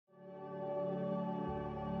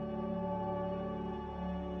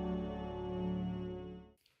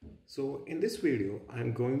So in this video,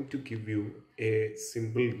 I'm going to give you a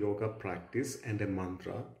simple yoga practice and a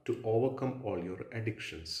mantra to overcome all your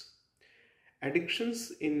addictions.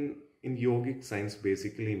 Addictions in yogic science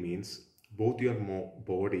basically means both your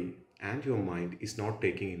body and your mind is not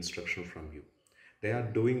taking instruction from you. They are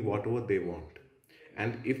doing whatever they want.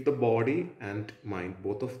 And if the body and mind,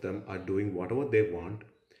 both of them are doing whatever they want,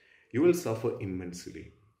 you will suffer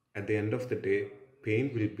immensely. At the end of the day,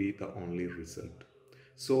 pain will be the only result.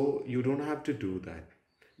 So you don't have to do that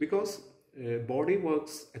because body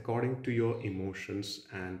works according to your emotions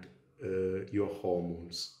and your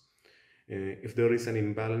hormones. If there is an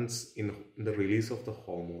imbalance in the release of the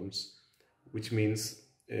hormones, which means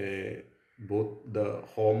both the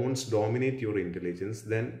hormones dominate your intelligence,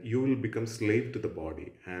 then you will become slave to the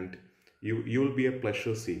body and you will be a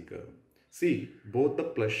pleasure seeker. See, both the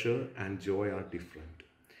pleasure and joy are different.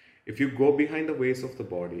 If you go behind the ways of the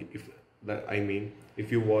body,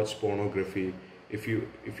 if you watch pornography, if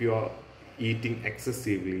you are eating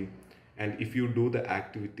excessively, and if you do the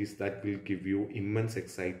activities that will give you immense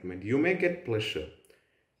excitement, you may get pleasure,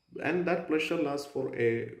 and that pleasure lasts for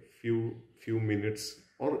a few minutes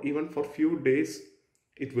or even for few days.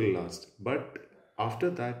 It will last, but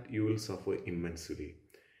after that you will suffer immensely,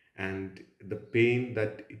 and the pain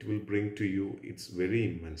that it will bring to you, it's very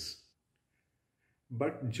immense.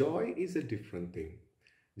 But joy is a different thing.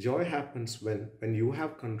 Joy happens when you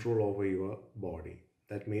have control over your body.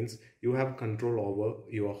 That means you have control over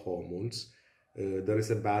your hormones. There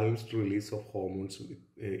is a balanced release of hormones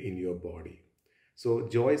in your body. So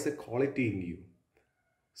joy is a quality in you.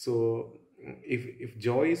 So if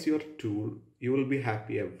joy is your tool, you will be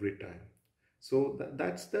happy every time. So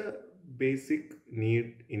that's the basic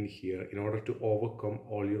need in here in order to overcome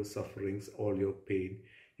all your sufferings, all your pain.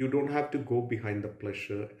 You don't have to go behind the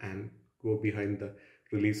pleasure and go behind the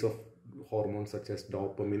release of hormones such as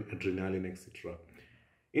dopamine, adrenaline, etc.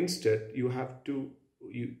 Instead, your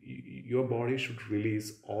body should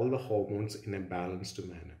release all the hormones in a balanced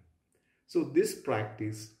manner. So this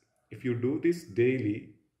practice, if you do this daily,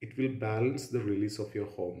 it will balance the release of your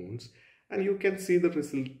hormones and you can see the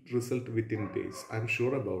result within days. I'm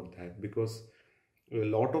sure about that because a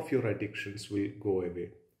lot of your addictions will go away.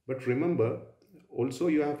 But remember, also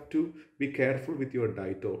you have to be careful with your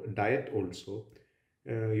diet also.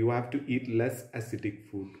 You have to eat less acidic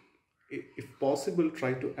food. If possible,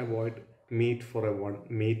 try to avoid meat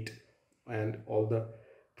and all the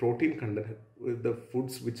protein content, the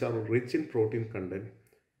foods which are rich in protein content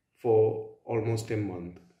for almost a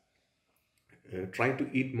month. Try to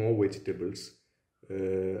eat more vegetables,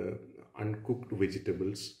 uncooked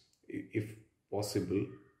vegetables, if possible.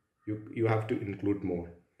 You have to include more.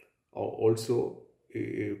 Also,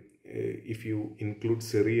 if you include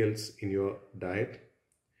cereals in your diet,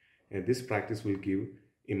 this practice will give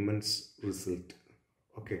immense result.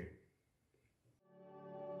 Okay.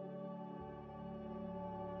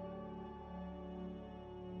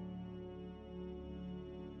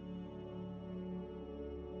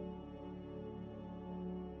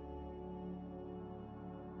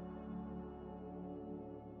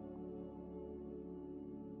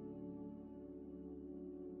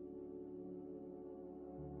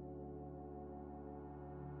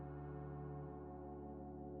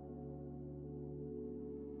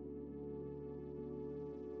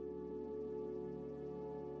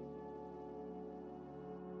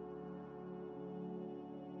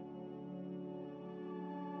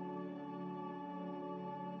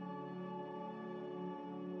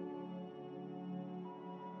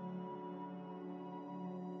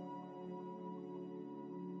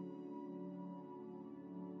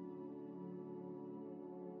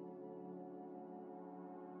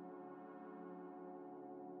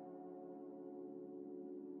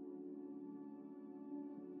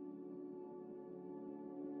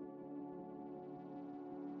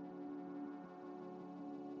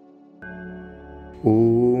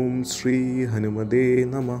 Om Shri Hanumade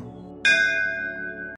Namah.